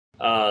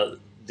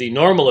the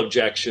normal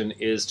objection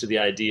is to the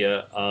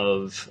idea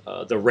of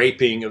the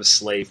raping of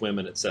slave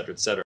women, et cetera, et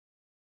cetera.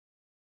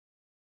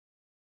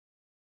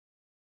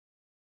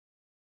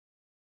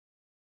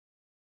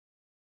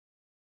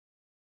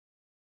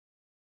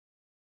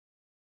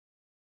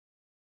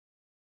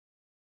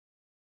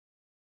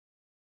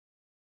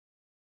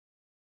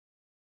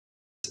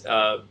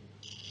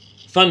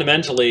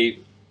 Fundamentally,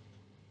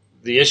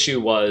 the issue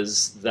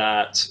was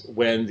that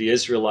when the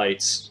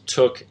Israelites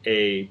took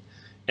an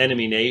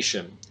enemy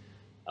nation,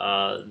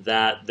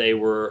 that they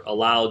were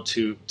allowed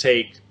to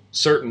take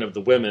certain of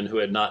the women who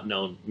had not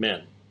known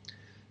men.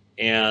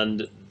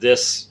 And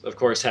this, of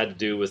course, had to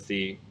do with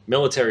the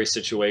military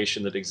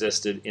situation that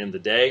existed in the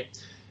day.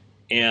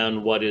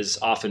 And what is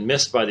often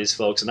missed by these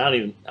folks, and I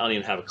don't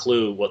even have a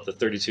clue what the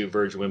 32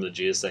 virgin women of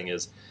Jesus thing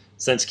is.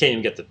 Since you can't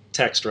even get the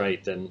text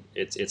right, then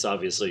it's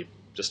obviously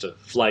just a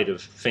flight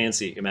of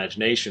fancy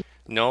imagination.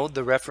 No,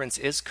 the reference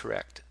is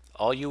correct.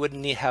 All you would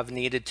have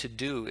needed to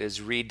do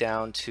is read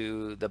down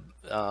to the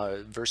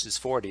verses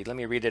 40. Let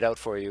me read it out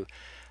for you.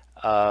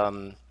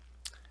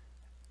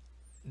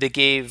 They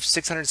gave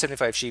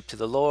 675 sheep to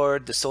the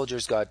Lord. The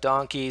soldiers got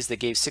donkeys. They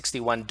gave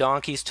 61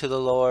 donkeys to the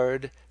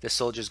Lord. The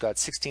soldiers got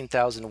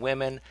 16,000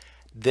 women.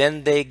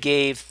 Then they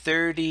gave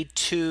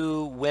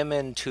 32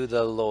 women to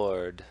the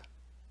Lord.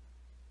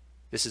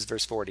 This is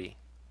verse 40,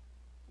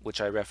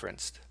 which I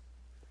referenced.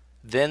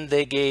 Then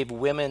they gave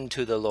women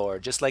to the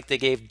Lord, just like they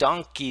gave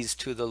donkeys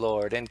to the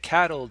Lord and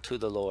cattle to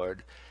the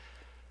Lord.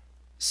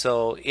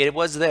 So it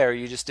was there,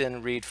 you just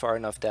didn't read far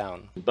enough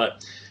down.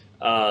 But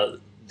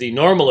the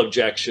normal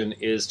objection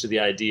is to the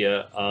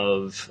idea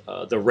of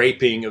the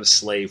raping of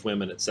slave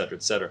women, et cetera,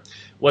 et cetera.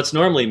 What's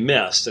normally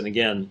missed, and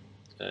again,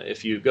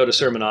 if you go to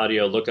Sermon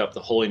Audio, look up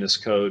the Holiness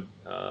Code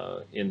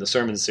in the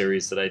sermon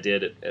series that I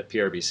did at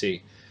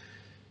PRBC,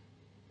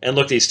 and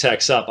look these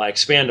texts up, I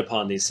expand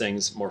upon these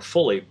things more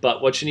fully.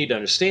 But what you need to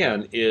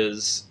understand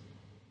is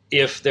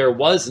if there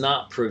was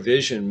not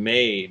provision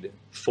made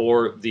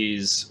for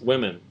these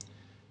women,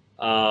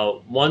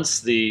 once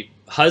the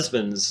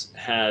husbands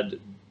had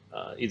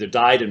either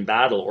died in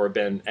battle or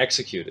been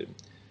executed,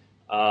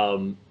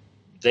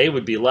 they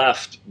would be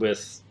left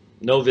with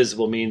no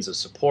visible means of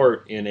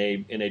support in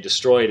a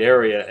destroyed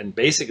area, and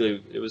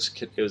basically it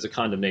was a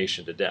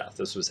condemnation to death.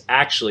 This was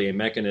actually a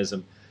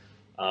mechanism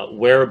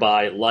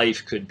whereby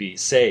life could be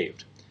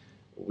saved.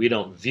 We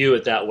don't view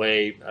it that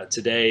way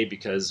today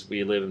because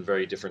we live in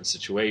very different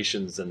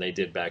situations than they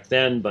did back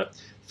then, but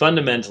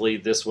fundamentally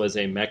this was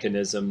a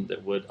mechanism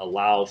that would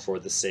allow for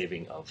the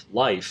saving of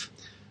life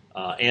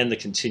and the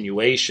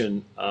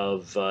continuation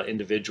of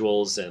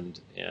individuals and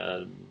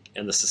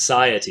the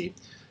society,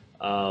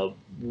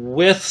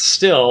 with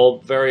still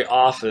very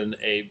often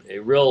a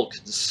real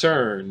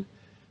concern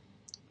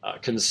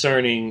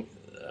concerning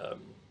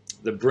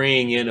the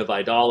bringing in of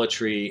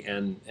idolatry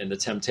and the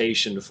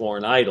temptation to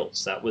foreign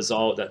idols. That was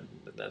all that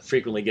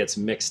frequently gets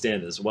mixed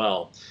in as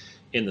well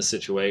in the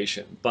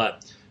situation.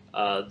 But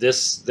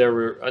there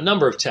were a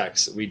number of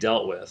texts that we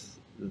dealt with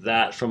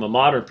that from a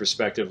modern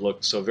perspective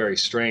looked so very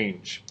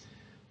strange,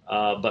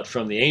 but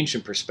from the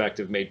ancient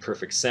perspective made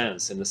perfect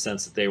sense in the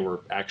sense that they were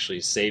actually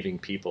saving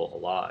people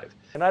alive.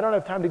 And I don't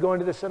have time to go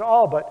into this at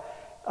all,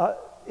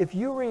 but if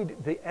you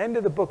read the end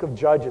of the book of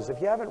Judges,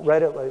 if you haven't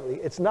read it lately,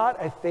 it's not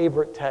a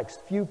favorite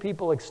text. Few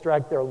people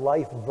extract their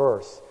life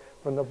verse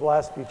from the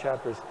last few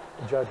chapters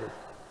of Judges.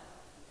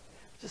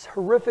 It's this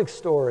horrific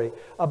story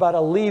about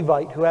a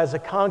Levite who has a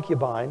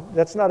concubine.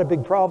 That's not a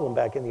big problem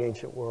back in the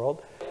ancient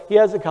world. He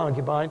has a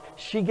concubine.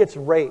 She gets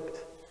raped.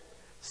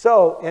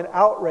 So, in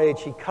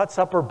outrage, he cuts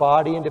up her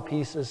body into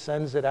pieces,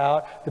 sends it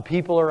out. The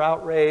people are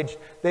outraged.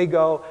 They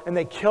go and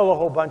they kill a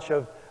whole bunch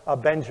of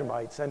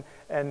Benjamites.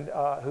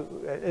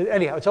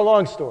 Anyhow, it's a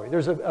long story.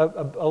 There's a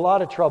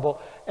lot of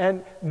trouble.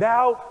 And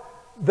now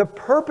the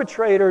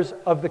perpetrators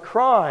of the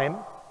crime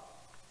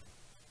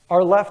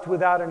are left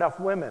without enough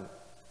women.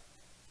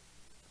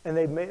 And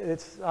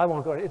I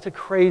won't go into it. It's a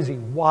crazy,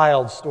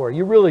 wild story.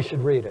 You really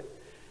should read it.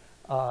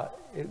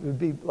 It would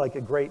be like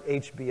a great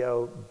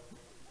HBO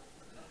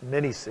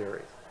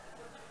miniseries.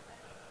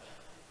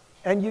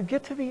 And you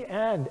get to the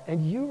end,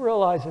 and you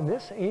realize in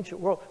this ancient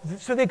world,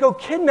 so they go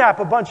kidnap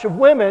a bunch of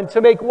women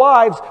to make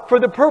wives for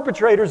the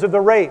perpetrators of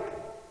the rape.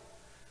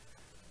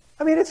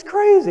 I mean, it's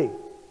crazy.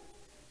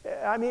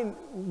 I mean,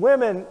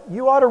 women,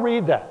 you ought to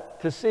read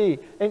that to see.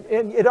 And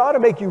it ought to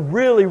make you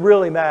really,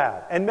 really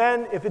mad. And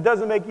men, if it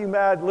doesn't make you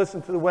mad,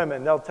 listen to the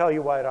women. They'll tell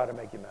you why it ought to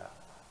make you mad.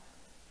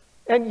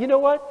 And you know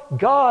what?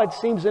 God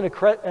seems an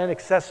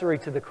accessory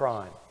to the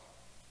crime.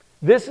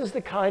 This is the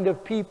kind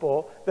of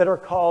people that are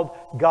called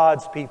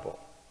God's people.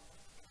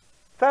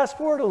 Fast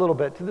forward a little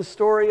bit to the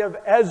story of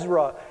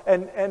Ezra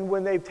and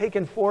when they've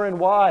taken foreign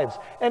wives.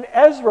 And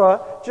Ezra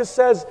just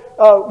says,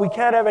 we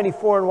can't have any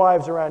foreign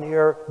wives around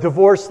here,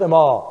 divorce them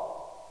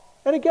all.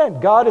 And again,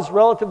 God is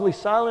relatively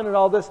silent in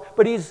all this,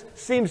 but he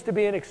seems to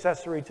be an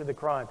accessory to the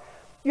crime.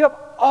 You have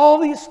all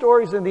these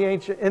stories in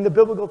the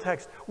biblical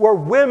text where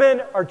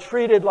women are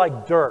treated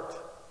like dirt.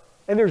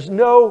 And there's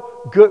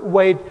no good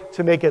way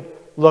to make it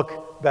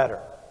look better.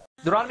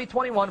 Deuteronomy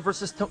 21,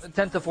 verses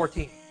 10 to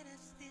 14.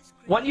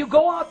 When you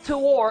go out to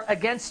war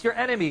against your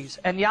enemies,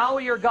 and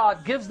Yahweh your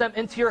God gives them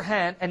into your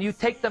hand, and you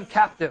take them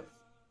captive,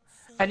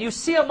 and you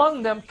see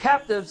among them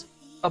captives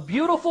a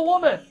beautiful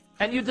woman,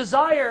 and you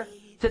desire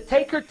to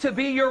take her to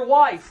be your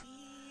wife,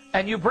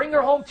 and you bring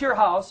her home to your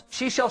house,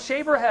 she shall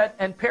shave her head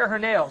and pare her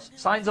nails,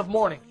 signs of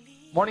mourning,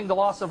 mourning the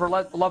loss of her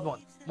loved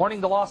one,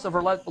 mourning the loss of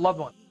her loved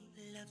one.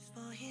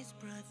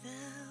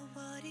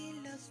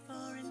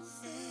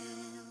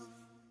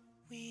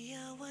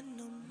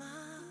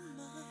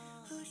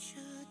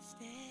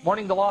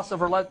 Mourning the loss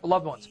of her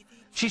loved ones.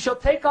 She shall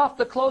take off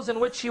the clothes in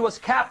which she was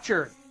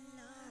captured,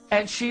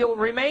 and she'll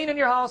remain in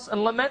your house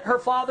and lament her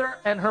father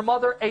and her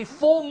mother a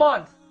full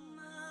month.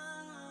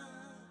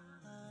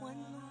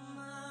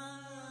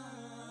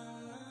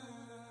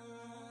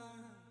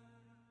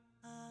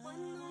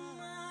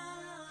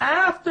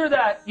 After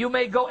that, you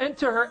may go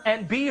into her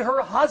and be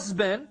her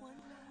husband.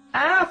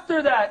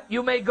 After that,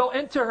 you may go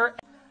into her.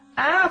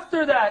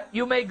 After that,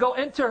 you may go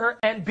into her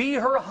and be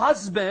her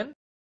husband.